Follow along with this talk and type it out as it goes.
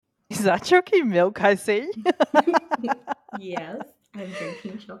Is that chalky milk I see? Yes, I'm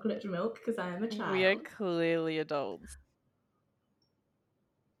drinking chocolate milk because I am a child. We are clearly adults.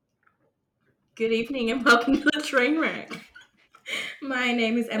 Good evening and welcome to the train wreck. My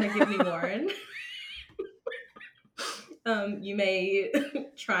name is Emma Gibney Warren. You may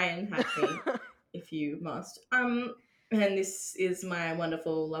try and hack me if you must. And this is my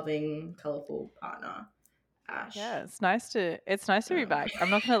wonderful, loving, colourful partner, Ash. Yeah, it's nice to be back. I'm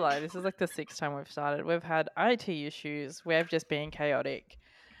not gonna lie, this is like the 6th time we've started. We've had IT issues, we've just been chaotic,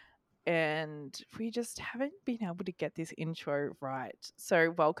 and we just haven't been able to get this intro right.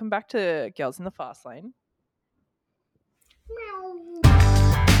 So welcome back to Girls in the Fast Lane.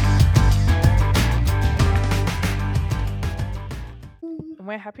 And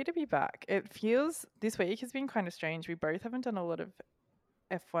we're happy to be back. It feels this week has been kind of strange. We both haven't done a lot of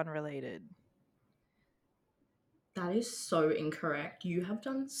F1 related. That is so incorrect. You have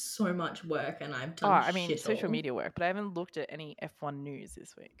done so much work and I've done social media work, but I haven't looked at any F1 news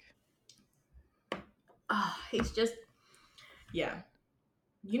this week. He's just... Yeah.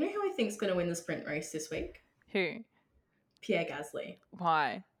 You know who I think's going to win the sprint race this week? Who? Pierre Gasly.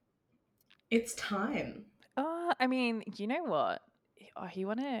 Why? It's time. I mean, you know what? He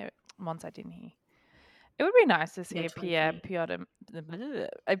won a Monza, didn't he? It would be nice to see a Pierre podium.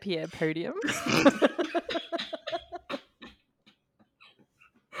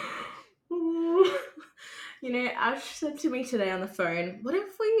 You know, Ash said to me today on the phone, what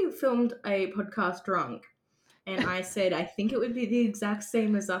if we filmed a podcast drunk? And I said, I think it would be the exact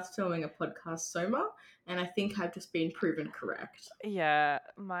same as us filming a podcast sober. And I think I've just been proven correct. Yeah,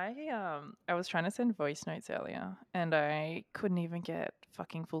 I was trying to send voice notes earlier and I couldn't even get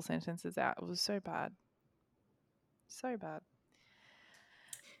fucking full sentences out. It was so bad. So bad.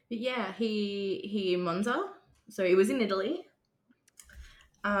 But yeah, he Monza. So it was in Italy.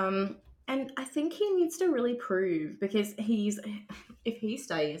 And I think he needs to really prove, because if he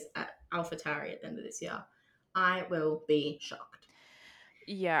stays at AlphaTauri at the end of this year, I will be shocked.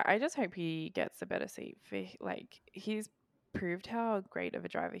 Yeah, I just hope he gets a better seat. He's proved how great of a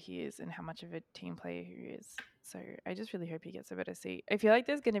driver he is and how much of a team player he is. So I just really hope he gets a better seat. I feel like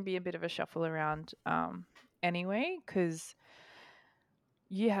there's going to be a bit of a shuffle around anyway, because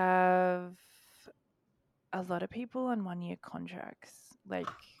you have a lot of people on 1-year contracts. Like,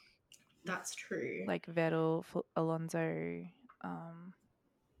 that's true. Like Vettel, Alonso.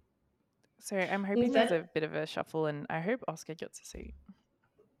 So I'm hoping there's a bit of a shuffle, and I hope Oscar gets a seat.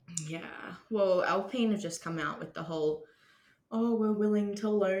 Yeah. Well, Alpine have just come out with the whole, we're willing to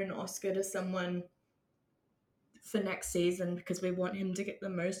loan Oscar to someone for next season because we want him to get the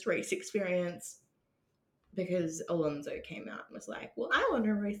most race experience. Because Alonso came out and was like, well, I want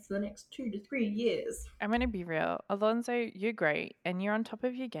to race for the next 2 to 3 years. I'm going to be real. Alonso, you're great and you're on top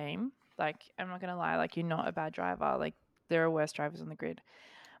of your game. Like, I'm not going to lie. Like, you're not a bad driver. Like, there are worse drivers on the grid.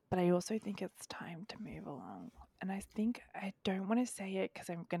 But I also think it's time to move along. And I don't want to say it because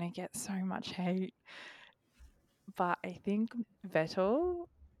I'm going to get so much hate. But I think Vettel,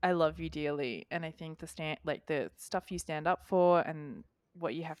 I love you dearly. And I think the stuff you stand up for and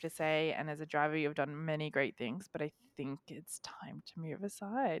what you have to say, and as a driver you've done many great things, but I think it's time to move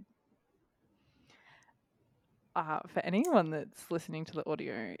aside. For anyone that's listening to the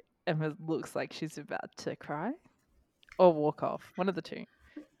audio, Emma looks like she's about to cry or walk off, one of the two.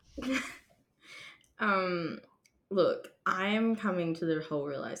 Look, I'm coming to the whole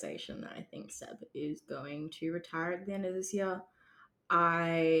realization that I think Seb is going to retire at the end of this year.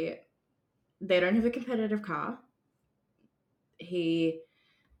 They don't have a competitive car.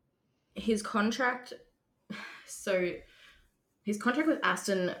 His contract with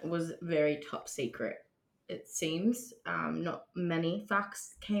Aston was very top secret, it seems. Not many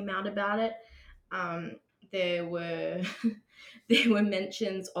facts came out about it. There were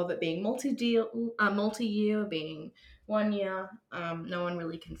mentions of it being multi-year, being 1 year. No one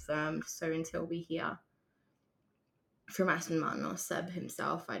really confirmed. So until we hear from Aston Martin or Seb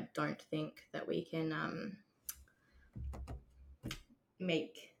himself, I don't think that we can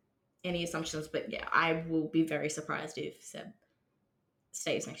make any assumptions. But yeah, I will be very surprised if Seb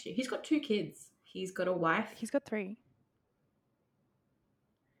stays next year. He's got 2 kids. He's got a wife. He's got 3.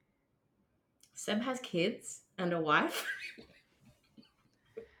 Seb has kids and a wife.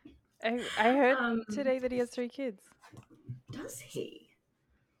 I heard today that he has 3 kids. Does he?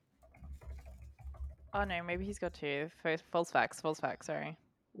 Oh no, maybe he's got 2. False facts, sorry.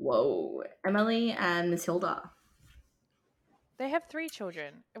 Whoa. Emily and Matilda. They have 3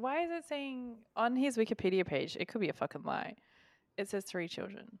 children. Why is it saying on his Wikipedia page? It could be a fucking lie. It says 3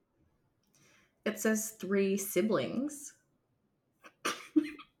 children. It says 3 siblings.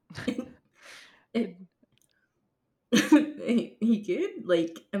 He good?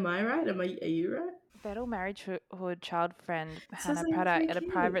 Like, am I right? Are you right? Vettel married child friend It says Hannah they have Pratt three at a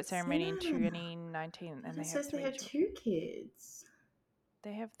private kids. ceremony in Yeah. 2019, and And they it have says they 3 had children. 2 kids.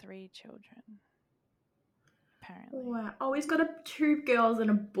 They have 3 children, apparently. Wow. Oh, he's got 2 girls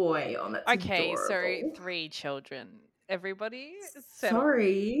and a boy. Oh, that's Okay, so adorable. 3 children. Everybody settle.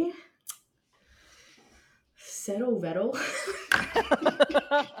 Sorry. Settle, Vettel.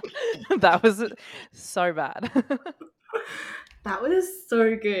 That was so bad. That was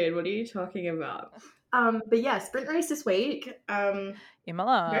so good. What are you talking about? But yeah, sprint race this week. Very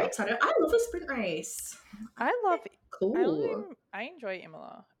Imola. excited. I love a sprint race. I I think love they're cool. I enjoy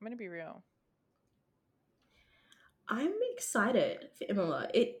Imola. I'm going to be real. I'm excited for Imola.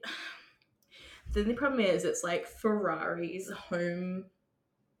 The only problem is it's like Ferrari's home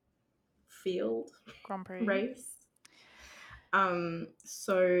field Grand Prix. race.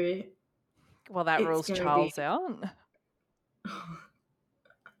 So Well, that it's rules gonna be. Charles out.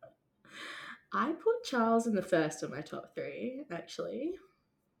 I put Charles in the first of my top three, actually.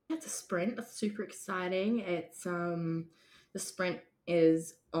 It's a sprint. That's super exciting. It's the sprint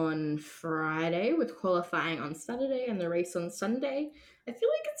is on Friday with qualifying on Saturday and the race on Sunday. I feel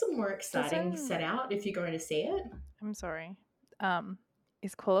like it's a more exciting Doesn't set out if you're going to see it. I'm sorry. Um,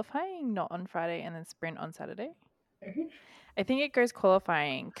 is qualifying not on Friday and then sprint on Saturday? I think it goes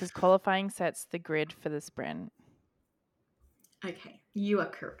qualifying because qualifying sets the grid for the sprint. Okay, you are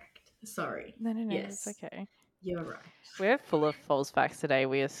correct. Sorry. No, it's Yes, okay. you're right. We're full of false facts today.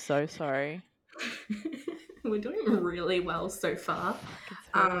 We are so sorry. We're doing really well so far. Fuck, it's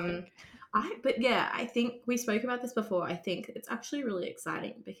Um, horrific. but yeah, I think we spoke about this before. I think it's actually really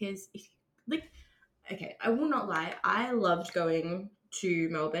exciting because if like, okay, I will not lie, I loved going to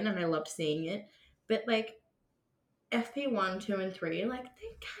Melbourne and I loved seeing it, but like FP1, 2, and 3, like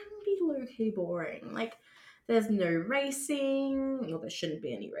they can be low key boring. Like there's no racing, well, there shouldn't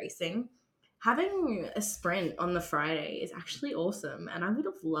be any racing. Having a sprint on the Friday is actually awesome, and I would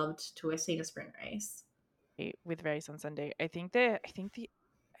have loved to have seen a sprint race. With race on Sunday, I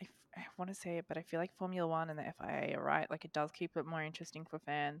want to say it, but I feel like Formula One and the FIA are right. Like it does keep it more interesting for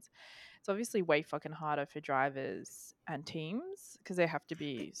fans. It's obviously way fucking harder for drivers and teams because they have to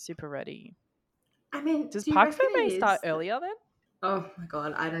be super ready. I mean, Does do you Park reckon it Ferme start is? earlier then? Oh my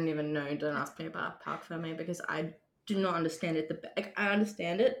god, I don't even know. Don't ask me about Park Ferme because I do not understand it. Like, I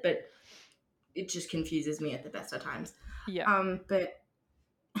understand it, but it just confuses me at the best of times. Yeah, But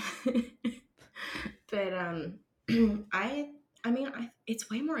but I I mean, it's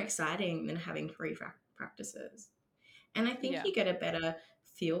way more exciting than having free practices, and I think yeah, you get a better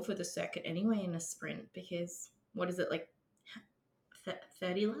feel for the circuit anyway in a sprint because what is it like,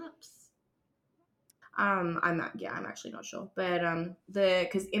 30 laps? I'm actually not sure, but the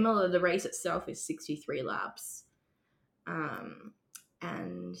because Imola, the race itself is 63 laps, um,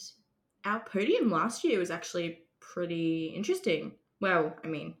 and our podium last year was actually pretty interesting. Well, I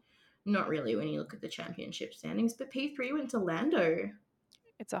mean, not really when you look at the championship standings, but P3 went to Lando.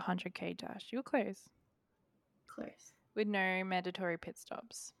 it's 100K dash. You're close Close. with no mandatory pit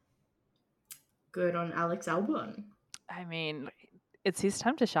stops. Good on Alex Albon. I mean, it's his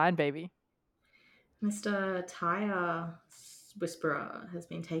time to shine, baby. Mr. Tire Whisperer has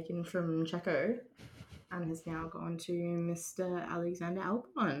been taken from Checo and has now gone to Mr. Alexander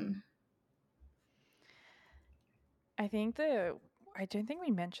Albon. I don't think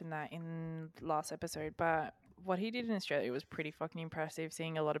we mentioned that in last episode, but what he did in Australia was pretty fucking impressive.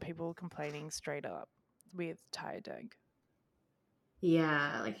 Seeing a lot of people complaining straight up with tire deg.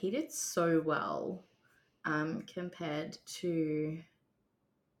 Yeah, like he did so well compared to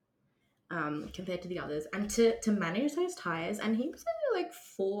the others, and to manage those tires. And he was only like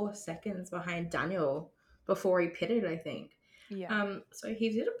 4 seconds behind Daniel before he pitted, I think. Yeah, So he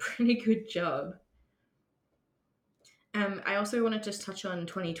did a pretty good job. I also want to just touch on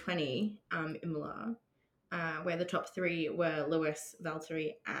 2020 Imola, where the top three were Lewis,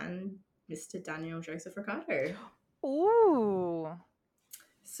 Valtteri, and Mr. Daniel Joseph Ricciardo. ooh,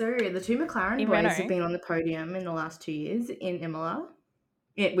 So the two McLaren in boys have Renault. been on the podium in the last 2 years in Imola.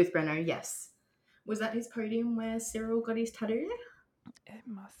 With Renault, yes. Was that his podium where Cyril got his tattoo? It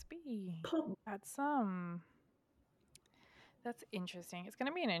must be. Pop. That's interesting. It's going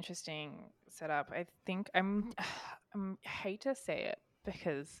to be an interesting setup. I think I hate to say it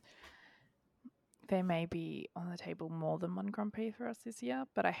because there may be on the table more than one Grand Prix for us this year,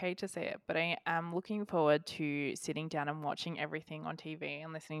 but I hate to say it. But I am looking forward to sitting down and watching everything on TV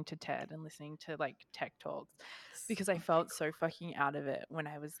and listening to Ted and listening to like tech talks because I felt so fucking out of it when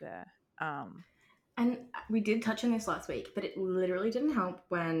I was there. And we did touch on this last week, but it literally didn't help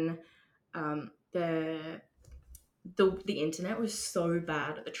when the the internet was so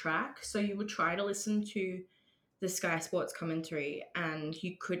bad at the track, so you would try to listen to the Sky Sports commentary and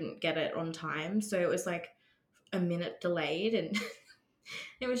you couldn't get it on time, so it was like a minute delayed, and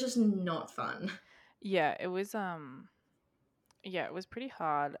it was just not fun. Yeah, it was yeah, it was pretty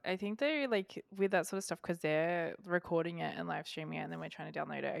hard. I think they like with that sort of stuff because they're recording it and live streaming it, and then we're trying to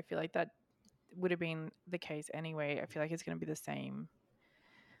download it. I feel like that would have been the case anyway. I feel like it's going to be the same,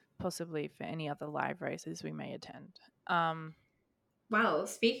 possibly for any other live races we may attend. Well,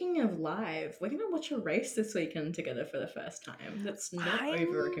 speaking of live, we're gonna watch a race this weekend together for the first time. That's not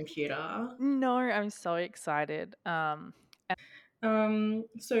over a I'm computer. no, I'm so excited.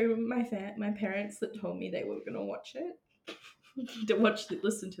 So my parents that told me they were gonna watch it, to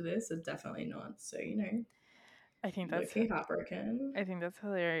listen to this, are definitely not. So I think low that's key heartbroken. I think that's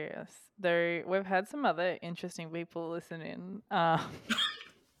hilarious. Though we've had some other interesting people listen in.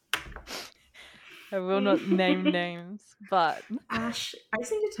 I will not name names, but Ash, I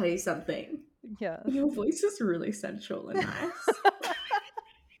just need to tell you something. yes. Your voice is really sensual and nice.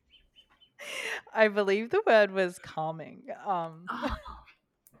 I believe the word was calming. Oh,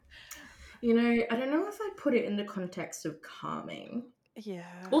 I don't know if I put it in the context of calming. Yeah.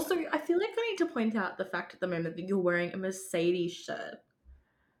 Also, I feel like I need to point out the fact at the moment that you're wearing a Mercedes shirt.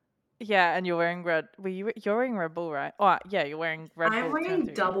 Yeah, and you're wearing red. You're wearing Red Bull, right? Oh, yeah, you're wearing Red I'm Bull Turn wearing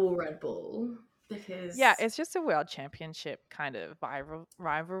 3. double Red Bull Yeah, because. it's just a world championship kind of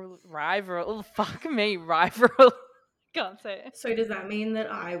rival. Fuck me, rival. Can't say it. So does that mean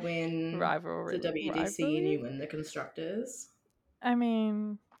that I win the WDC and Rivalry. you win the constructors? I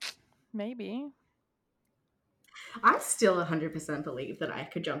mean, maybe. I still 100% believe that I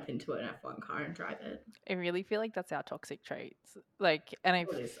could jump into an F1 car and drive it. I really feel like that's our toxic traits. Like, and I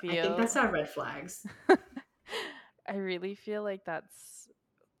What is? I think that's feel, our red flags. I really feel like that's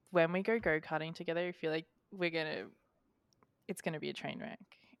when we go karting together. I feel like it's gonna be a train wreck.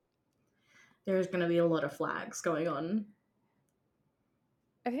 There's going to be a lot of flags going on.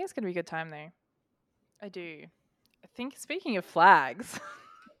 I think it's gonna be a good time though. I do. I think speaking of flags,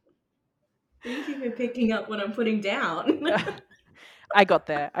 Thank you for picking up what I'm putting down. I got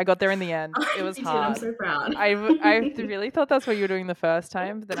there. I got there in the end. It was You did. I'm hard. so proud. I really thought that's what you were doing the first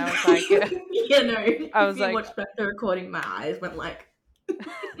time, but then I was like, Yeah, no. I If was you like, watch back the recording, my eyes went like.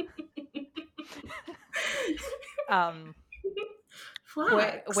 um,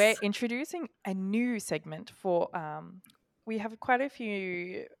 we're Flags. introducing a new segment for we have quite a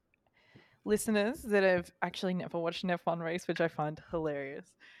few listeners that have actually never watched an F1 race, which I find hilarious.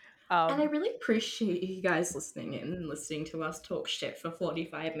 And I really appreciate you guys listening in and listening to us talk shit for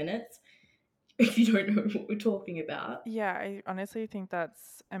 45 minutes if you don't know what we're talking about. Yeah, I honestly think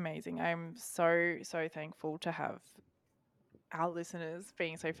that's amazing. I'm so thankful to have our listeners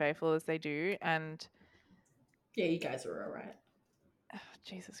being so faithful as they do, and Yeah, you guys are all right. oh,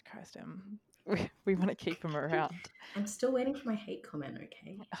 Jesus Christ, we want to keep them around. I'm still waiting for my hate comment,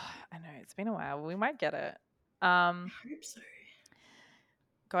 okay? I know it's been a while. We might get it. I hope so.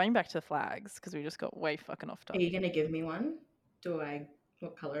 Going back to the flags because we just got way fucking off Are you topic. going to give me one?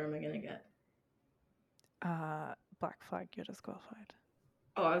 What color am I going to get? Black flag, you're disqualified.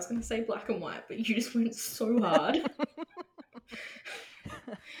 Oh, I was going to say black and white, but you just went so hard.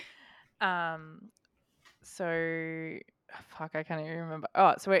 So fuck, I can't even remember.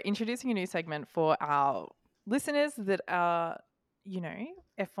 Oh, so we're introducing a new segment for our listeners that are, F1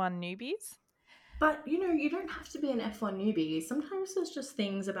 newbies. But you don't have to be an F1 newbie. Sometimes there's just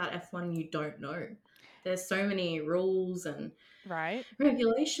things about F1 you don't know. There's so many rules and Right.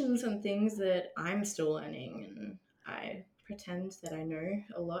 regulations and things that I'm still learning, and I pretend that I know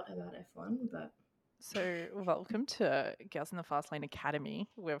a lot about F1, but So welcome to Girls in the Fast Lane Academy.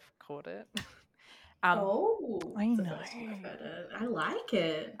 We've called it. oh, I it's the know. first time I've heard it. I like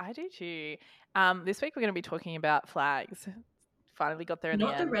it. I do too. This week we're going to be talking about flags. Finally got there in the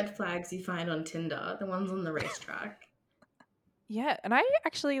Not the end. red flags you find on Tinder, the ones on the racetrack. Yeah, and I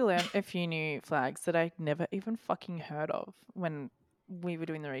actually learned a few new flags that I'd never even fucking heard of when we were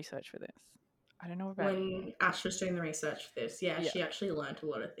doing the research for this. I don't know about you. When Ash was doing the research for this, yeah, Yeah. she actually learnt a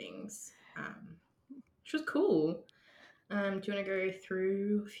lot of things, which was cool. Do you want to go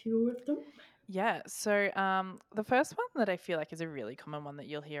through a few of them? Yeah. So the first one that I feel like is a really common one that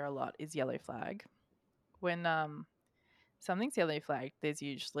you'll hear a lot is yellow flag. When something's yellow flagged, there's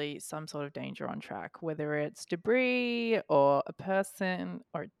usually some sort of danger on track, whether it's debris or a person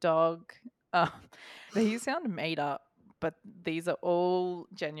or a dog. Um, these sound made up, but these are all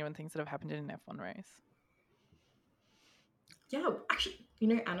genuine things that have happened in an F1 race. Yeah, actually,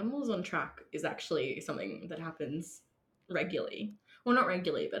 animals on track is actually something that happens regularly. Well, not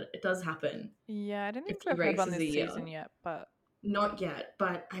regularly, but it does happen Yeah, I don't a think few we've had one races a this year. season yet, but Not yet,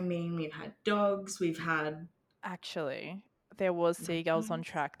 but I mean, we've had dogs, we've had actually, there was seagulls on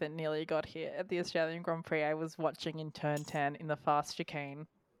monkeys. track that nearly got hit at the Australian Grand Prix. I was watching in turn 10 in the fast chicane.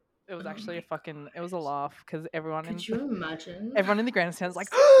 It was Oh actually my it was a god. laugh because everyone Could in you imagine everyone in the the grandstand was like,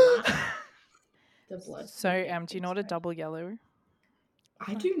 slap, the blood from so the do you know people's what a face? double yellow is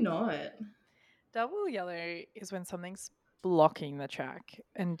I like? do not. Double yellow is when something's blocking the track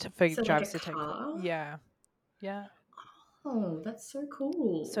and for So like a drivers to take the, car? yeah, yeah. Oh, that's so So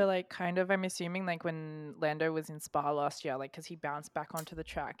cool. like kind of I'm assuming like when Lando was in Spa last year, like because he bounced back onto the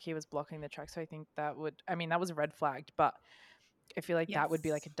track, he was blocking the track. So I think that would, I mean, that was red flagged, but I feel like that would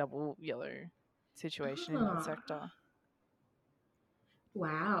be like Yes. a double yellow situation in that Ah, sector.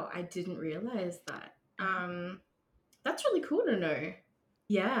 wow, I didn't realize that. Yeah. That's really cool to know.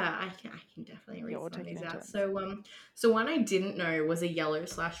 Yeah, I can definitely Yeah, read we'll some of take it these in out. turns. So one I didn't know was a yellow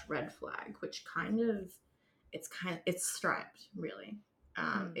slash red flag, which it's striped, really.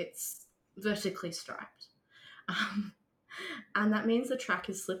 Mm. It's vertically striped. Um, and that means the track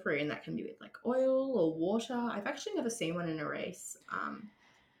is slippery, and that can be with like oil or water. I've actually never seen one in a race,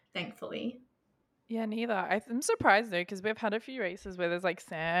 thankfully. Yeah, neither. I'm surprised though because we've had a few races where there's like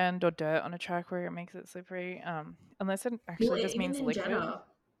sand or dirt on a track where it makes it slippery. Unless it Well, actually just even means in liquid.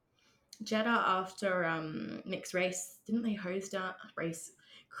 Jeddah after mixed race, didn't they hose down race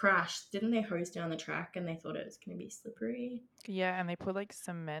crash? Didn't they hose down the track and they thought it was going to be slippery? Yeah, and they put like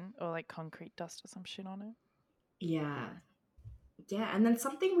cement or like concrete dust or some shit on it. Yeah, yeah. And then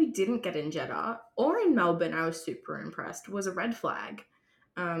something we didn't get in Jeddah or in Melbourne, I was super impressed, was a red flag.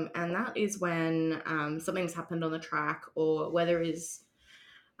 And that is when something's happened on the track or weather is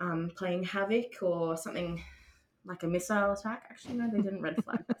playing havoc or something like a missile attack. Actually, no, they didn't red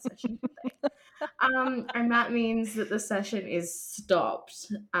flag that session, did they? And that means that the session is stopped.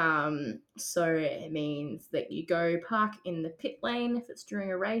 So it means that you go park in the pit lane if it's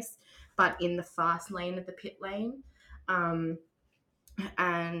during a race, but in the fast lane of the pit lane. Um,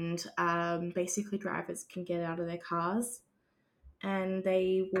 and basically, drivers can get out of their cars and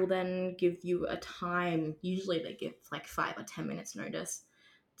they will then give you a time. Usually, they give like 5 or 10 minutes notice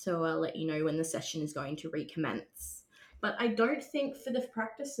to let you know when the session is going to recommence. But I don't think for the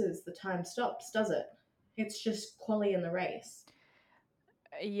practices the time stops, does it? It's just quali in the race.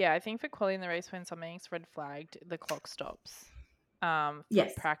 Yeah, I think for quality in the race, when something's red flagged, the clock stops. For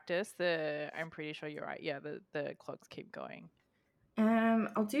Yes. practice, I'm pretty sure you're right. Yeah, the clocks keep going.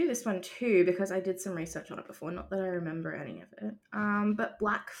 I'll do this one too because I did some research on it before. Not that I remember any of it. But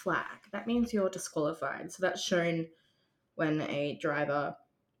black flag, that means you're disqualified. So that's shown when a driver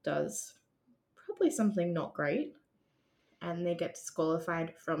does probably something not great and they get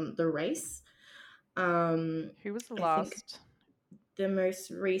disqualified from the race. Who was the I think last? the most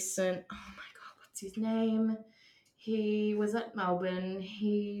recent, oh my god, what's his name? He was at Melbourne.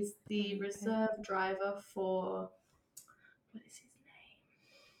 He's the Felipe. Are reserve driver for, what is his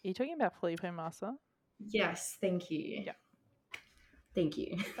name? you talking about Felipe Massa? Yes, thank you. Yeah, Thank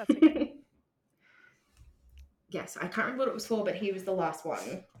you. that's okay. Yes, I can't remember what it was for, but he was the last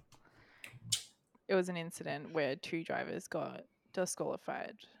one. It was an incident where two drivers got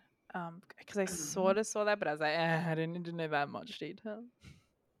disqualified. Because I Um, sort of saw that, but I was like, I didn't need to know that much detail.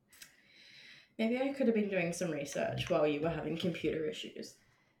 Maybe I could have been doing some research while you were having computer issues.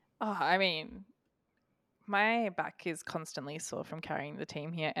 Oh, I mean, my back is constantly sore from carrying the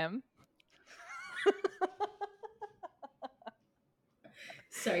team here, Em.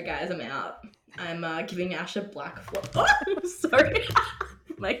 Sorry, guys, I'm out. I'm giving Ash a black floor. Oh, sorry.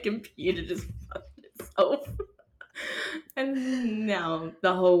 My computer just fucked itself. And now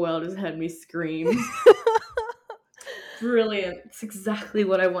the whole world has heard me scream. Brilliant. It's exactly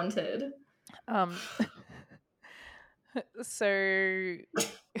what I wanted. um, so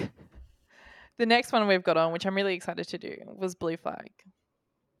the next one we've got on, which I'm really excited to do, was blue flag.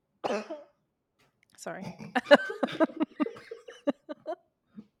 Sorry.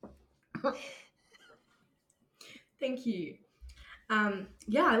 Thank you.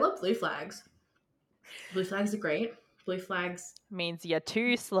 Yeah, I love blue flags. Blue flags are great. Blue flags Means you're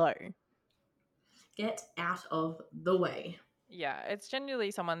too slow. get out of the way. Yeah, it's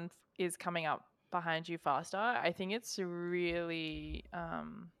generally someone is coming up behind you faster. I think it's really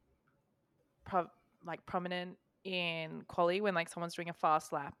prominent in quali when like someone's doing a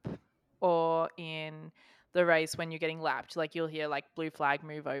fast lap or in the race when you're getting lapped. Like you'll hear like blue flag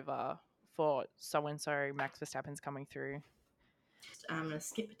move over for so and so. Max Verstappen's coming through. I'm going to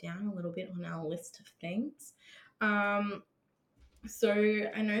skip down a little bit on our list of things. So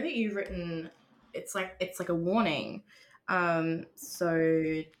I know that you've written it's like a warning.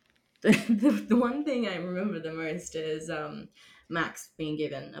 So the one thing I remember the most is Max being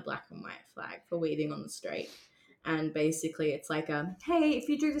given a black and white flag for weaving on the straight. And basically, it's like, hey, if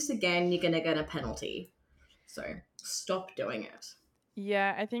you do this again, you're going to get a penalty. So stop doing it.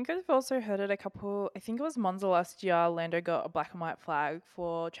 Yeah, I think I've also heard it a couple. I think it was Monza last year. Lando got a black and white flag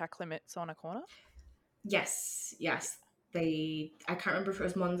for track limits on a corner. Yes, yes. I can't remember if it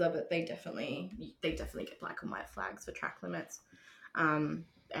was Monza, but they definitely get black and white flags for track limits.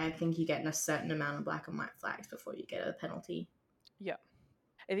 I think you get a certain amount of black and white flags before you get a penalty. Yeah,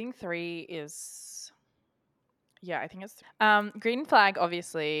 I think three is. Yeah, I think it's. Green flag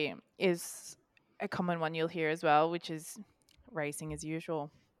obviously is a common one you'll hear as well, which is racing as usual.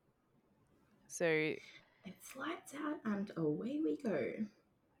 So It's lights out and away we go.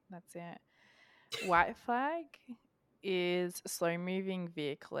 that's it. White flag is slow moving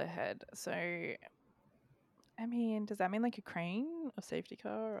vehicle ahead. So I mean, does that mean like a crane or safety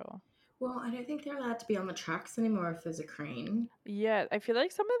car or? Well, I don't think they're allowed to be on the tracks anymore if there's a crane. Yeah, I feel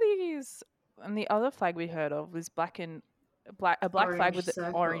like some of these and the other flag we heard of was black flag Orange with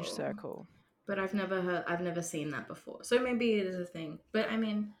an orange circle. circle. But I've never seen that before. So maybe it is a thing. But I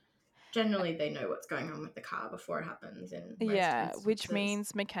mean, generally they know what's going on with the car before it happens in most Yeah, which instances.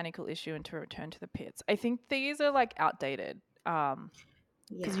 means mechanical issue and to return to the pits. I think these are like outdated because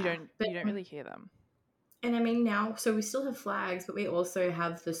you Yeah. don't But you don't really hear them. and I mean now, so we still have flags, but we also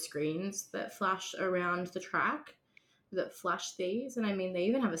have the screens that flash around the track that flash these. And I mean, they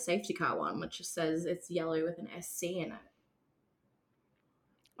even have a safety car one, which just says it's yellow with an SC in it.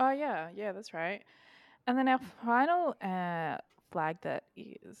 Oh yeah, yeah, that's right. And then our final flag that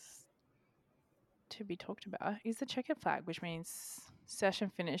is to be talked about is the checkered flag, which means session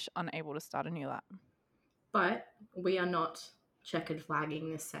finish, unable to start a new lap. But we are not checkered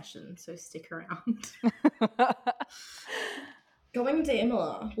flagging this session, so stick around. Going to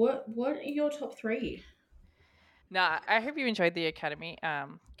Imola, what are your top three? Nah, I hope you enjoyed the Academy,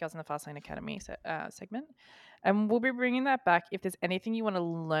 Girls in the Fast Lane Academy segment. And we'll be bringing that back if there's anything you want to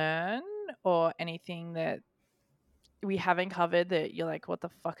learn or anything that we haven't covered that you're like, what the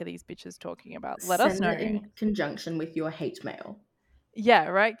fuck are these bitches talking about? Let us Send it know. in conjunction with your hate mail. Yeah,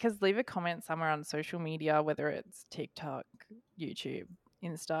 right. Because leave a comment somewhere on social media, whether it's TikTok, YouTube,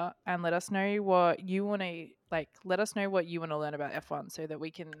 Insta, and let us know what you want to like. Let us know what you want to learn about F1 so that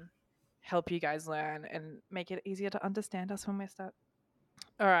we can help you guys learn and make it easier to understand us when we start.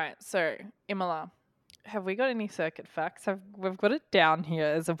 All right. So, Imola, have we got any circuit facts? We've got it down here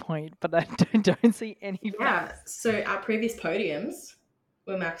as a point, but I don't see any Yeah, facts. so our previous podiums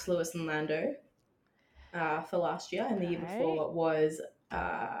were Max Lewis and Lando for last year, and the year Okay. before was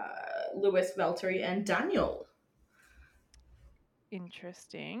Lewis, Valtteri, and Daniel.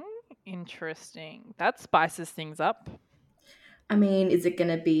 Interesting. Interesting. That spices things up. I mean, is it going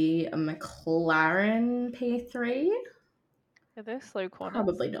to be a McLaren P3? Are there slow corners?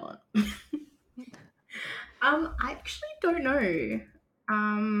 Probably not. I actually don't know.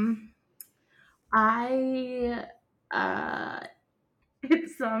 Um, I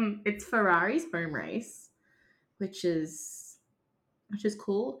it's Ferrari's home race, which is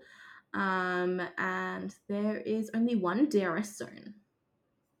cool. And there is only one DRS zone.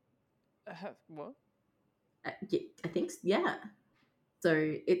 What? Yeah, I think yeah.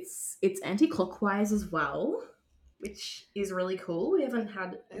 So it's anti-clockwise as well, which is really cool. We haven't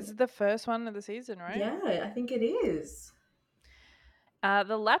had This is the first one of the season, right? yeah, I think it is.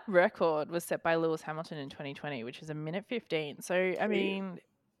 The lap record was set by Lewis Hamilton in 2020, which was a minute 15. So, I Who? mean,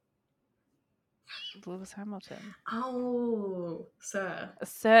 Lewis Hamilton. Oh, sir.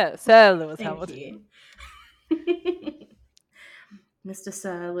 Sir Lewis Thank Hamilton. you. Mr.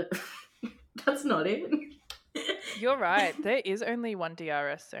 Sir. That's not it. You're right. There is only one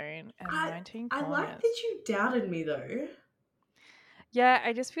DRS zone and I 19 I like corners. that you doubted me though. Yeah,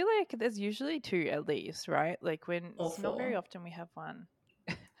 I just feel like there's usually two at least, right? Like when Or it's not very four. often we have one.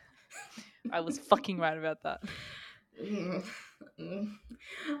 I was fucking right about that. Mm.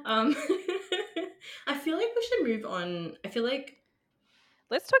 um, I feel like we should move on. I feel like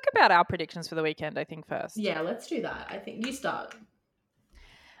Let's talk about our predictions for the weekend, I think first. yeah, let's do that. I think you start.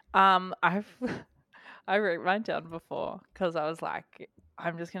 I've I wrote mine down before because I was like,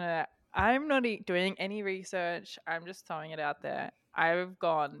 I'm not doing any research. I'm just throwing it out there. I've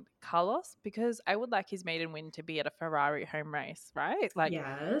gone Carlos because I would like his maiden win to be at a Ferrari home race, right? Like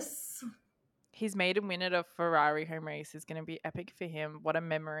Yes. his maiden win at a Ferrari home race is going to be epic for him. What a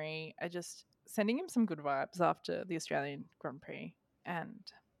memory. I just sending him some good vibes after the Australian Grand Prix. And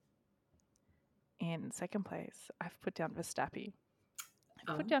in second place, I've put down Verstappen.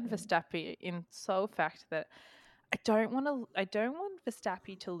 I've put down Oh. Verstappen in sole fact that I don't want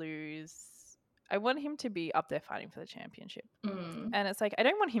Verstappen to lose. I want him to be up there fighting for the championship. Mm, And it's like I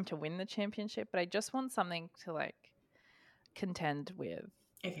don't want him to win the championship, but I just want something to like contend with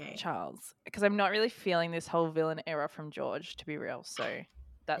okay. Charles because I'm not really feeling this whole villain era from George, to be real. So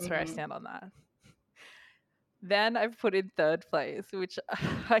that's where I Mm. stand on that. Then I've put in third place, which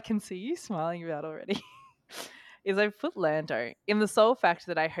I can see you smiling about already, is I've put Lando in the sole fact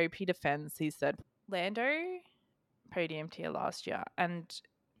that I hope he defends his third. Lando podium tier last year, and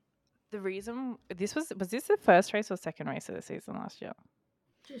the reason this was this the first race or second race of the season last year?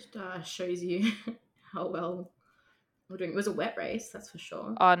 Just shows you how well we're doing. It was a wet race, that's for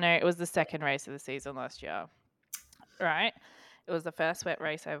sure. Oh no, it was the second race of the season last year. Right? It was the first wet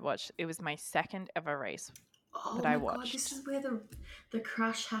race I watched. It was my second ever race Oh that I my god, this watched. is where the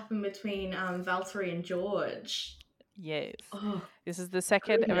crash happened between Valtteri and George. Yes. Oh This is the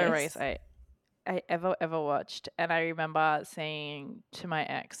second ever race goodness. I ever watched. And I remember saying to my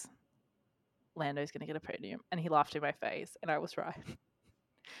ex, Lando's gonna get a podium. And he laughed in my face and I was right.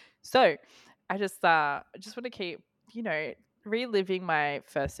 So I just want to keep, reliving my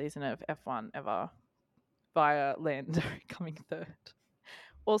first season of F1 ever via Lando coming third.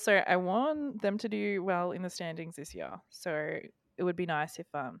 Also, I want them to do well in the standings this year. So it would be nice if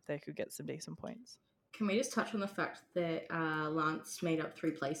they could get some decent points. Can we just touch on the fact that Lance made up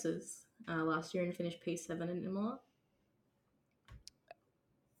 3 places last year and finished P7 in Imola?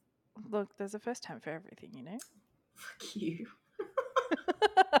 Look, there's a first time for everything, you know? Fuck you.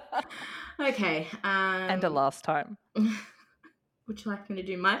 Okay. And a last time. Would you like me to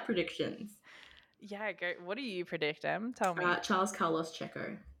do my predictions? Yeah, go. What do you predict, Em? Tell me. Charles Carlos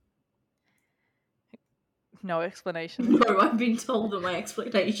Checo. No explanation. No, I've been told that my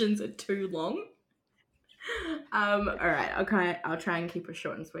explanations are too long. All right, I'll try and keep it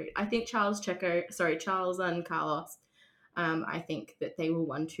short and sweet. I think Charles and Carlos. I think that they will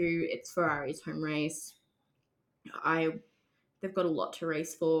 1-2. It's Ferrari's home race. They've got a lot to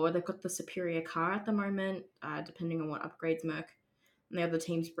race for. They've got the superior car at the moment, depending on what upgrades Merc and the other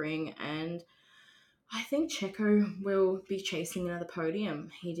teams bring. And I think Checo will be chasing another podium.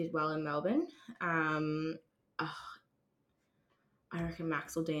 He did well in Melbourne. Uh, I reckon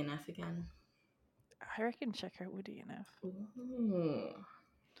Max will DNF again. I reckon Checo would DNF. Ooh.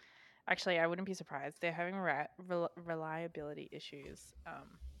 Actually, I wouldn't be surprised. They're having reliability issues.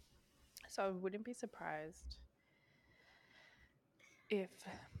 So I wouldn't be surprised if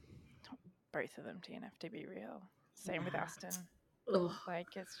both of them DNF, to be real. Same with Aston. Ugh.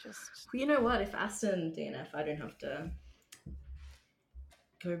 Like, it's just. You know what? If Aston DNF, I don't have to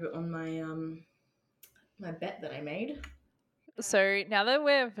go on my bet that I made. So now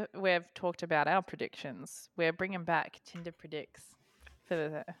that we've talked about our predictions, we're bringing back Tinder predicts for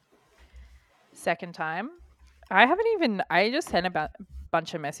the second time. I just sent a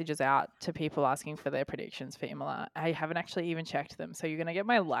bunch of messages out to people asking for their predictions for Imola. I haven't actually even checked them. So you're going to get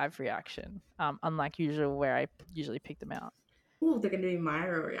my live reaction, unlike usual where I usually pick them out. Oh, they're going to do my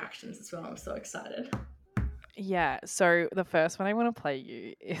reactions as well. I'm so excited. Yeah. So the first one I want to play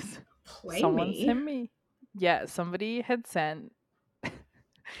you is Play someone me? sent me. Yeah, somebody had sent.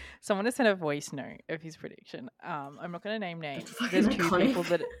 Someone has sent a voice note of his prediction. I'm not going to name names. That's fucking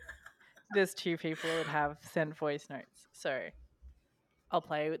iconic. There's two people that have sent voice notes. So I'll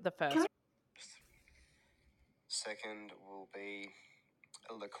play the first. Second will be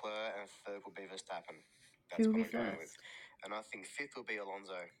Leclerc, and third will be Verstappen. Who That's will what be I'm going with. first? And I think fifth will be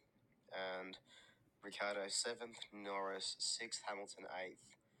Alonso, and Ricciardo seventh, Norris sixth, Hamilton eighth,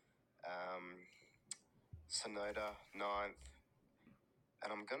 Sonoda ninth,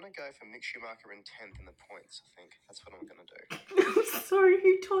 and I'm gonna go for Mick Schumacher in 10th in the points. I think that's what I'm gonna do. I'm sorry,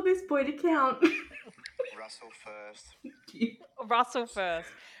 who taught this boy to count? Russell first. Russell first.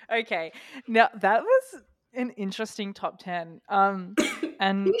 Okay. Now that was an interesting top 10.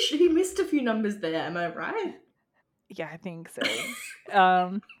 And he missed a few numbers there, am I right? yeah, I think so.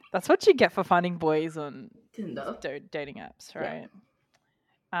 That's what you get for finding boys on Tinder. dating apps, Yeah.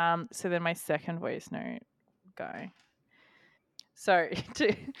 right? So then my second voice note guy. So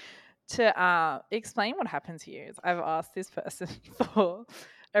to explain what happens here is I've asked this person for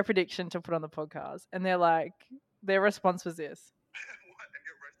a prediction to put on the podcast, and their response was this.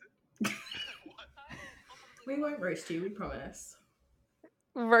 What? And get roasted? We won't roast you, we promise.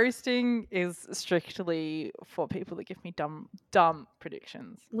 Roasting is strictly for people that give me dumb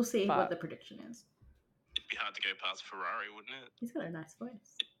predictions. We'll see But what the prediction is. It'd be hard to go past Ferrari, wouldn't it? He's got a nice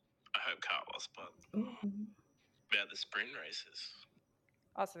voice. I hope Carlos, but Ooh. about the sprint races.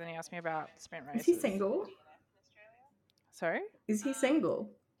 oh, so then he asked me about sprint Is races. he single? Sorry? Is he single?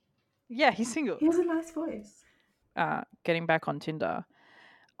 Yeah, he's single. He has a nice voice. getting back on Tinder,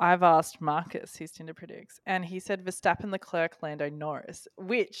 I've asked Marcus his Tinder predicts, and he said Verstappen, Leclerc, Lando, Norris.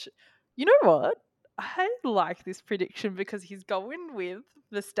 Which, you know what? I like this prediction because he's going with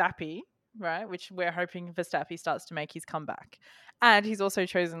Verstappen, right? Which we're hoping Verstappen starts to make his comeback, and he's also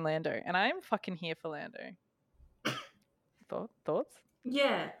chosen Lando, and I am fucking here for Lando. Thoughts?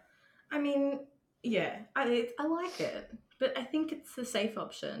 Yeah. I mean, yeah, I like it, but I think it's the safe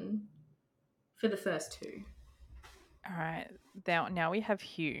option for the first two. All right. Now we have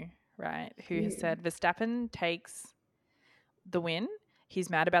Hugh, right? Who has Hugh. said Verstappen takes the win. He's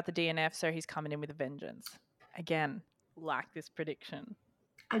mad about the DNF, so he's coming in with a vengeance. Again, like this prediction.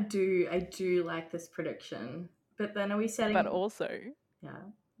 I do like this prediction. But then are we setting... But also, yeah.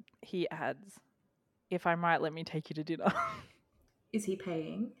 he adds, if I'm right, let me take you to dinner. Is he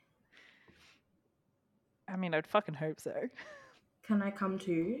paying? I mean, I'd fucking hope so. Can I come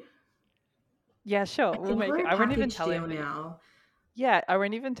too? Yeah, sure. I We'll think make we're it. a I won't even package tell deal him that. now. Yeah, I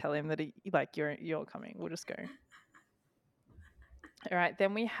won't even tell him that you're coming. We'll just go. All right.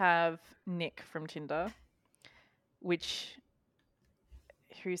 Then we have Nick from Tinder,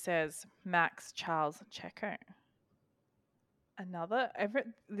 who says Max, Charles, Checo.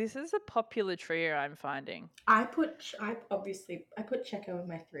 This is a popular trio I'm finding. I put Checo with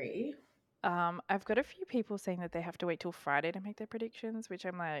my 3. I've got a few people saying that they have to wait till Friday to make their predictions, which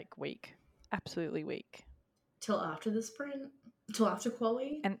I'm like, weak. Absolutely weak. Till after the sprint? Till after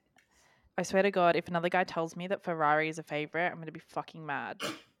quali? And I swear to God, if another guy tells me that Ferrari is a favourite, I'm going to be fucking mad.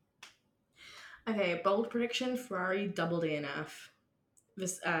 Okay, bold prediction, Ferrari double DNF.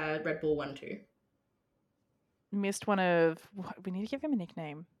 This Red Bull 1-2. Missed one of... We need to give him a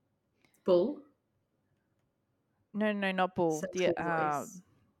nickname. Bull? No, not Bull. Sexy voice.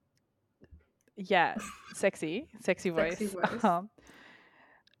 Yeah, sexy voice. Sexy voice.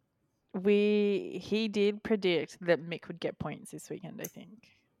 He did predict that Mick would get points this weekend, I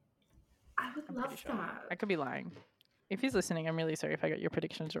think. I would love that. I could be lying. If he's listening, I'm really sorry if I got your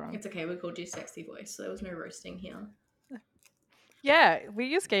predictions wrong. It's okay, we called you sexy voice, so there was no roasting here. Yeah,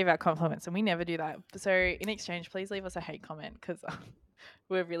 we just gave out compliments and we never do that. So in exchange, please leave us a hate comment because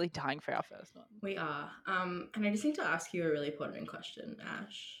we're really dying for our first one. We are. And I just need to ask you a really important question,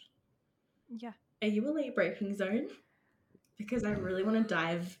 Ash. Yeah. Are you a late breaking zone? Because I really want to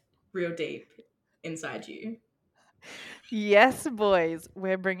dive real deep inside you. Yes, boys.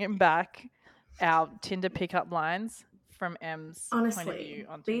 We're bringing back our Tinder pickup lines from M's point of view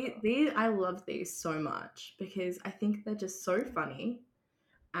on Tinder. These I love these so much because I think they're just so funny.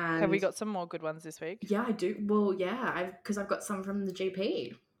 And have we got some more good ones this week? Yeah, I do. Well, yeah, because I've got some from the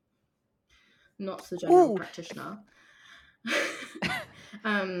GP, not the general practitioner.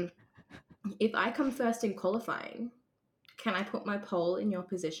 If I come first in qualifying, can I put my pole in your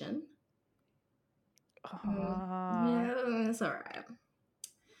position? Yeah, it's all right.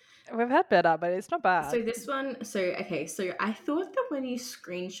 We've had better, but it's not bad. So this one, so I thought that when you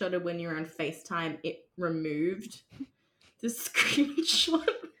screenshotted when you were on FaceTime, it removed the screenshot,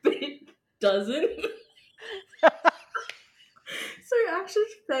 but it doesn't. So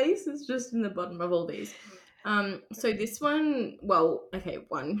Ash's face is just in the bottom of all these. So this one,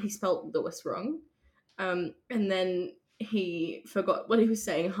 he spelled Lewis wrong. And then he forgot what he was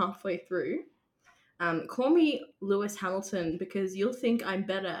saying halfway through. Call me Lewis Hamilton because you'll think I'm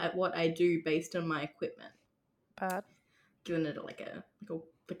better at what I do based on my equipment. Bad. Giving it like a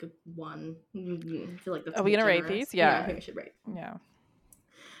 1. I feel like that's Are we gonna rate these? Yeah, I think we should rate. Yeah.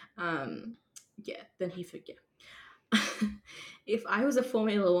 Then he forget. If I was a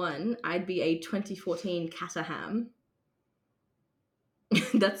Formula One, I'd be a 2014 Caterham.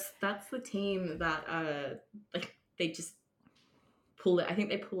 that's the team that they just pulled it. I think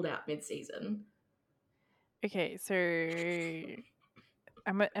they pulled out mid-season. Okay, so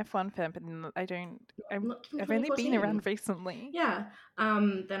I'm an F1 fan, but I've only been around recently. Yeah.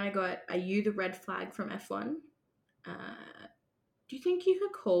 Then I got, are you the red flag from F1? Do you think you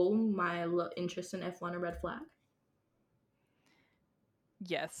could call my interest in F1 a red flag?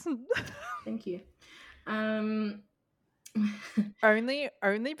 Yes. Thank you. Only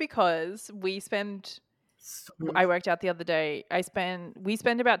because I worked out the other day. We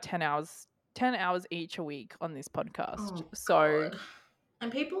spend about 10 hours each a week on this podcast. God.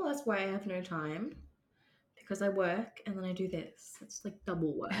 And people ask why I have no time. Because I work and then I do this. It's like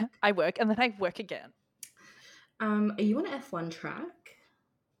double work. I work and then I work again. Are you on an F1 track?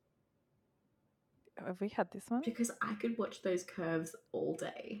 Have we had this one? Because I could watch those curves all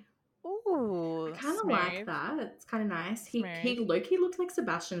day. Ooh, I kind of like that. It's kind of nice. Smooth. He low-key looks like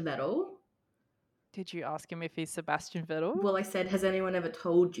Sebastian Vettel. Did you ask him if he's Sebastian Vettel? Well, I said, has anyone ever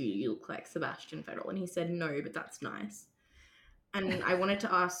told you you look like Sebastian Vettel? And he said, no, but that's nice. And I wanted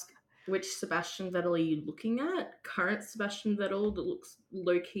to ask, which Sebastian Vettel are you looking at? Current Sebastian Vettel that looks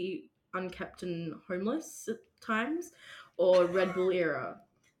low-key unkept and homeless at times? Or Red Bull era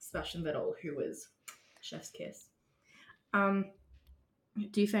Sebastian Vettel, who was chef's kiss? Do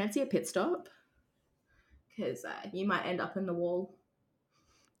you fancy a pit stop? Because you might end up in the wall.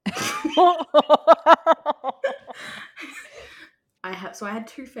 I had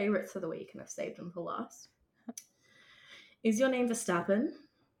two favorites for the week, and I've saved them for last. Is your name Verstappen?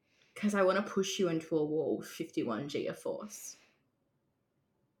 Because I want to push you into a wall with 51 G of force.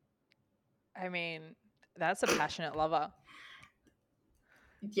 I mean, that's a passionate lover.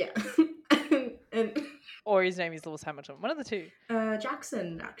 Yeah. and Or his name is Lewis Hamilton. One of the two.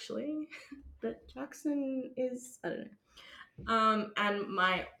 Jackson, actually. But Jackson is, I don't know. And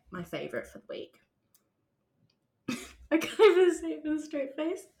my favorite for the week. I can't even say it with a straight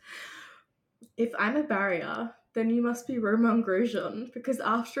face. If I'm a barrier, then you must be Romain Grosjean, because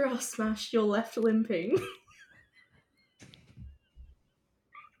after our smash, you're left limping.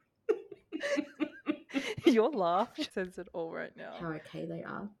 Your laugh says it all right now. How okay they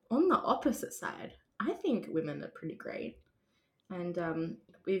are. On the opposite side, I think women are pretty great. And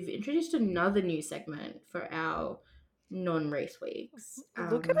we've introduced another new segment for our non-race weeks.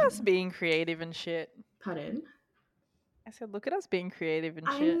 Look at us being creative and shit. Pardon? I said, look at us being creative and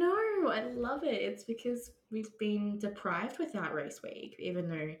I shit. know, I love it. It's because we've been deprived without race week, even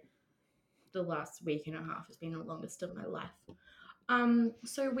though the last week and a half has been the longest of my life.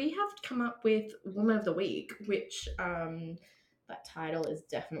 So we have come up with Woman of the Week, which that title is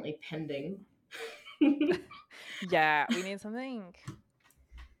definitely pending. Yeah, we need something.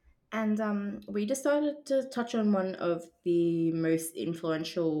 And we decided to touch on one of the most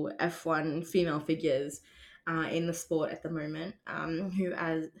influential F1 female figures in the sport at the moment, who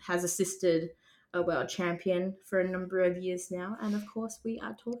has assisted a world champion for a number of years now. And of course, we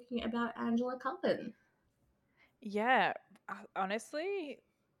are talking about Angela Cullen. Yeah, honestly.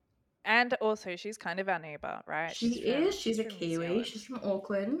 And also, she's kind of our neighbour, right? She's a from New Kiwi. Zealand. She's from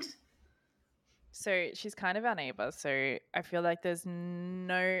Auckland. So she's kind of our neighbour. So I feel like there's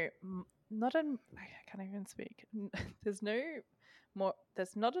I can't even speak. There's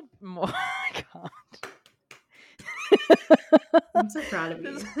not a more, I can't. I'm so proud of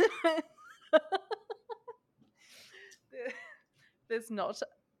you. There's not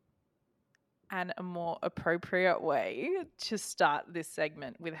a more appropriate way to start this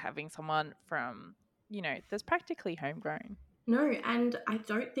segment with having someone from, that's practically homegrown. No, and I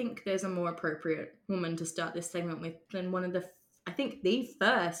don't think there's a more appropriate woman to start this segment with than one of I think the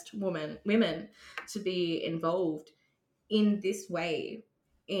first women to be involved in this way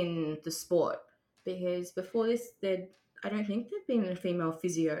in the sport. Because before this, I don't think there'd been a female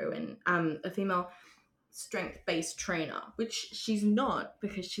physio and a female strength-based trainer, which she's not,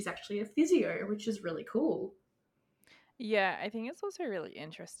 because she's actually a physio, which is really cool. Yeah, I think it's also really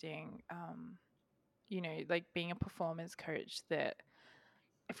interesting, like being a performance coach, that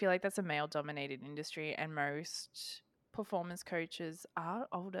I feel like that's a male-dominated industry, and most performance coaches are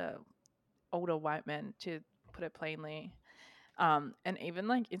older white men, to put it plainly. And even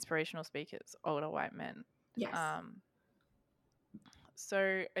like inspirational speakers, older white men. Yes.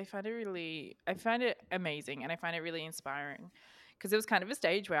 So I find it amazing, and I find it really inspiring, because it was kind of a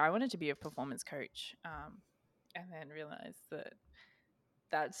stage where I wanted to be a performance coach, and then realized that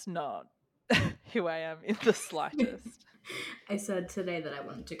that's not who I am in the slightest. I said today that I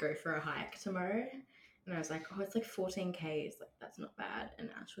wanted to go for a hike tomorrow, and I was like, oh, it's like 14 Ks, like that's not bad.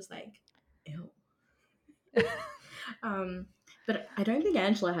 And Ash was like, ew. But I don't think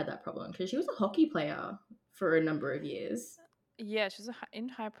Angela had that problem, because she was a hockey player for a number of years. Yeah, she's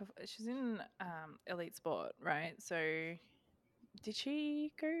in elite sport, right? So did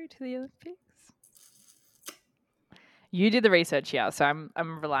she go to the Olympics? You did the research here, so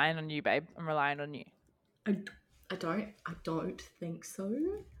I'm relying on you, babe. I'm relying on you. I don't think so.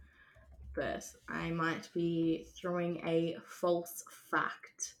 But I might be throwing a false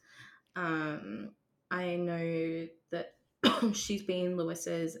fact. I know that she's been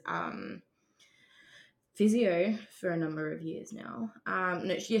Lewis's physio for a number of years now.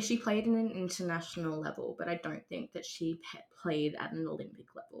 No, she played in an international level, but I don't think that she played at an Olympic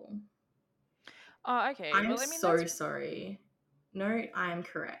level. Oh, okay. I'm so sorry. No, I am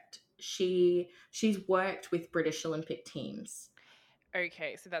correct. She's worked with British Olympic teams.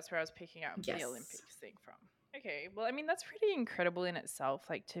 Okay, so that's where I was picking up Yes. the Olympics thing from. Okay, well, I mean, that's pretty incredible in itself,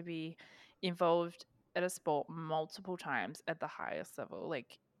 like to be involved at a sport multiple times at the highest level.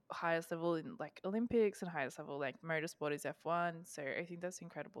 Like, highest level in like Olympics and highest level like motorsport is F1. So I think that's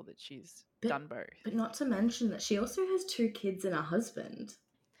incredible that she's done both. But not to mention that she also has 2 kids and a husband.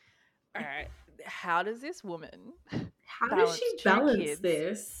 All right, how does this woman How does balance she 2 balance kids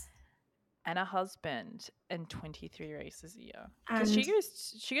this? and a husband and 23 races a year? Because And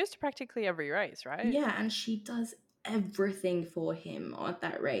she goes to practically every race, right? yeah, and she does everything for him at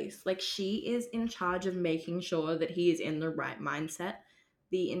that race. Like, she is in charge of making sure that he is in the right mindset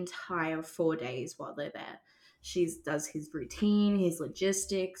the entire 4 days while they're there. She does his routine, his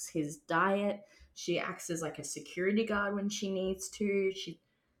logistics, his diet. She acts as like a security guard when she needs to. She,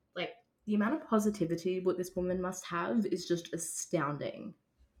 like, the amount of positivity what this woman must have is just astounding.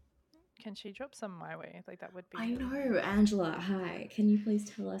 Can she drop some my way? Like that would be I really know, nice. Angela. Hi. Can you please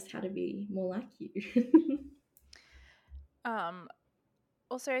tell us how to be more like you? Um,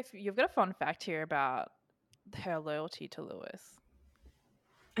 Also, if you've got a fun fact here about her loyalty to Lewis.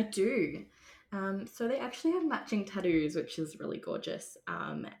 I do. So they actually have matching tattoos, which is really gorgeous.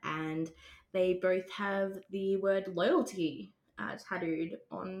 And they both have the word loyalty tattooed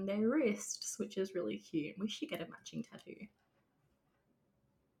on their wrists, which is really cute. We should get a matching tattoo.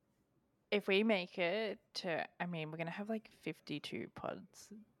 If we make it to, I mean, we're going to have like 52 pods.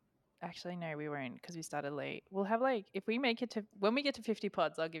 Actually, no, we won't because we started late. We'll have like, if we make it to, when we get to 50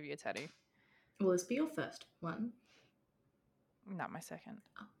 pods, I'll give you a tattoo. Will this be your first one? Not my second.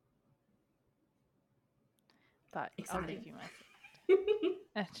 Oh. But Exciting. I'll give you my third.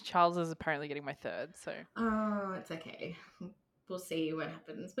 And Charles is apparently getting my third, so. Oh, it's okay. We'll see what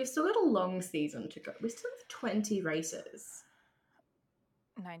happens. We've still got a long season to go. We still have 20 races.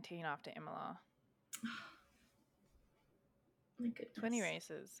 19 after Imola. My goodness. 20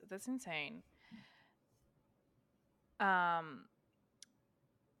 races. That's insane.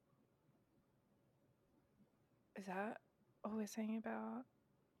 Is that all we're saying about?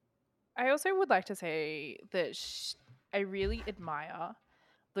 I also would like to say that I really admire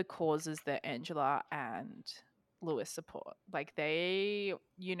the causes that Angela and Lewis support. Like they,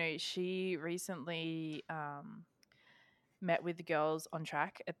 she recently met with the girls on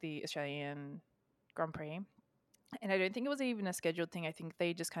track at the Australian Grand Prix. And I don't think it was even a scheduled thing. I think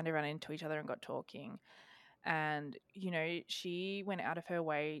they just kind of ran into each other and got talking. And, she went out of her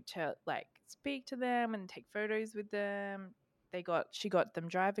way to like speak to them and take photos with them. She got them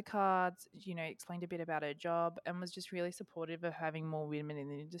driver cards, explained a bit about her job and was just really supportive of having more women in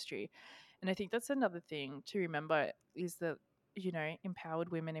the industry. And I think that's another thing to remember is that,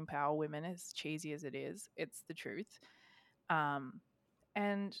 empowered women empower women, as cheesy as it is. It's the truth.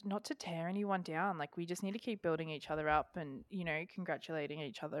 And not to tear anyone down. Like we just need to keep building each other up and, congratulating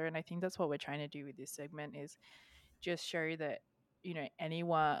each other. And I think that's what we're trying to do with this segment is just show that,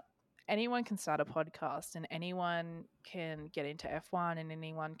 anyone can start a podcast and anyone can get into F1 and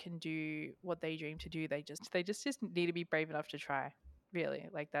anyone can do what they dream to do. They just need to be brave enough to try. Really.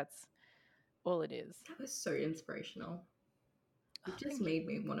 Like that's all it is. That was so inspirational. You just Thank made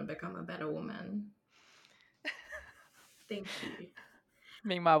me want to become a better woman. Thank you.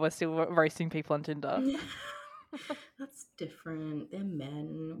 Meanwhile, we're still roasting people on Tinder. That's different. They're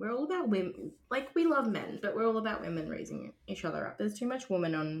men. We're all about women. Like, we love men, but we're all about women raising each other up. There's too much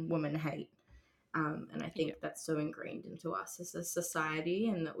woman on woman hate. And I think that's so ingrained into us as a society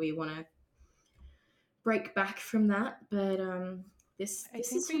and that we want to break back from that. But this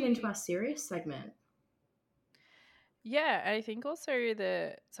is turned into our serious segment. Yeah, I think also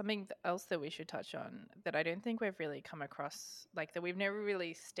that something else that we should touch on that I don't think we've really come across, like that we've never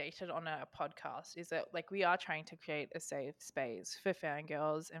really stated on a podcast, is that like we are trying to create a safe space for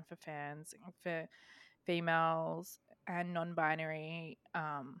fangirls and for fans, and for females and non-binary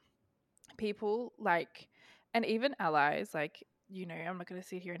people, like, and even allies. Like, I'm not going to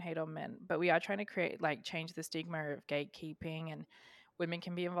sit here and hate on men, but we are trying to change the stigma of gatekeeping, and women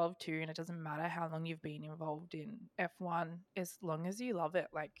can be involved too, and it doesn't matter how long you've been involved in F1 as long as you love it.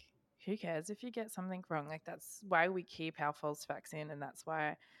 Like, who cares if you get something wrong? Like, that's why we keep our false facts in, and that's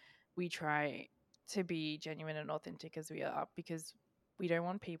why we try to be genuine and authentic as we are, because we don't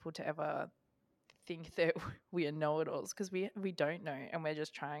want people to ever think that we are know-it-alls, because we don't know, and we're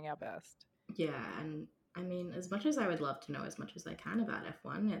just trying our best. Yeah, and I mean, as much as I would love to know as much as I can about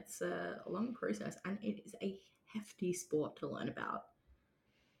F1, it's a long process and it is a hefty sport to learn about.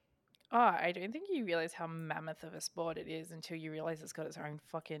 Oh, I don't think you realize how mammoth of a sport it is until you realize it's got its own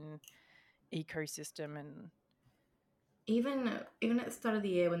fucking ecosystem. And Even at the start of the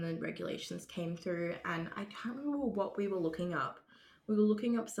year when the regulations came through, and I can't remember what we were looking up. We were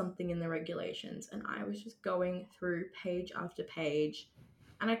looking up something in the regulations, and I was just going through page after page,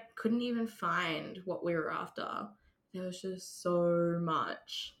 and I couldn't even find what we were after. There was just so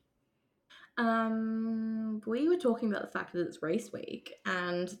much. We were talking about the fact that it's race week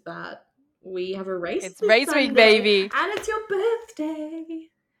and that we have a race. It's this race week, Sunday, baby. and it's your birthday.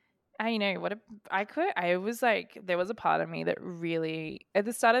 I know what I was like, there was a part of me that really, at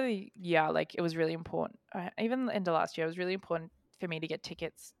the start of the year, like it was really important. Even into last year, it was really important for me to get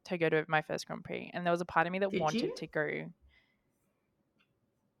tickets to go to my first Grand Prix. And there was a part of me that Did wanted you? to go.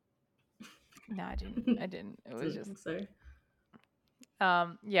 No, I didn't. It was Didn't just, think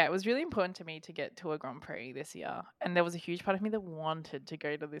so. yeah, it was really important to me to get to a Grand Prix this year. And there was a huge part of me that wanted to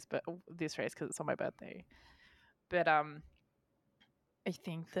go to this race because it's on my birthday. But I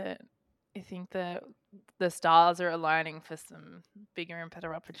think that the stars are aligning for some bigger and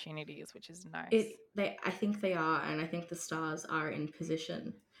better opportunities, which is nice. I think they are, and I think the stars are in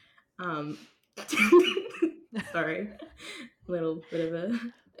position. Sorry, little bit of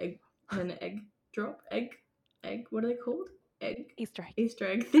an egg drop. Egg. What are they called? Egg. Easter egg. Easter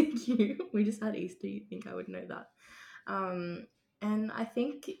egg. Thank you. We just had Easter. You think I would know that? And I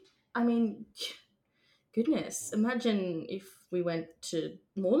think, I mean, goodness, imagine if we went to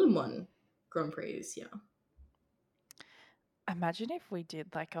more than one Grand Prix this year. Imagine if we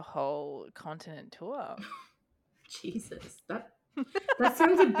did like a whole continent tour. Jesus, that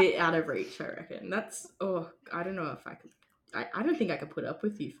sounds a bit out of reach, I reckon. I don't know if I could. I don't think I could put up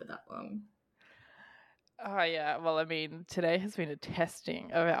with you for that long. Oh yeah, well, I mean, today has been a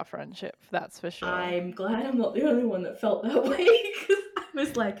testing of our friendship, that's for sure. I'm glad I'm not the only one that felt that way, because I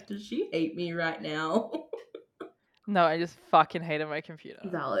was like, does she hate me right now? No, I just fucking hated my computer.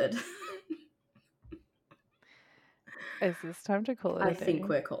 Valid. Is this time to call it a day?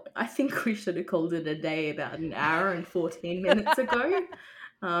 I think we should have called it a day about an hour and 14 minutes ago.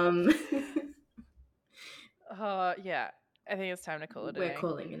 Yeah, I think it's time to call it a We're day.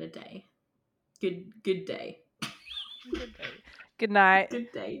 calling it a day. Good day. Good day. Good night.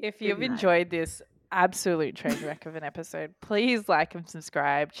 Good day. If Good you've night. enjoyed this absolute train wreck of an episode, please like and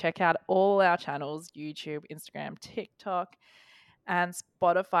subscribe. Check out all our channels: YouTube, Instagram, TikTok, and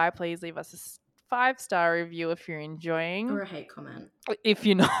Spotify. Please leave us a 5-star review if you're enjoying. Or a hate comment. If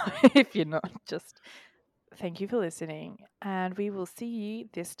you're not, just thank you for listening, and we will see you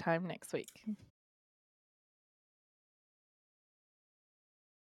this time next week.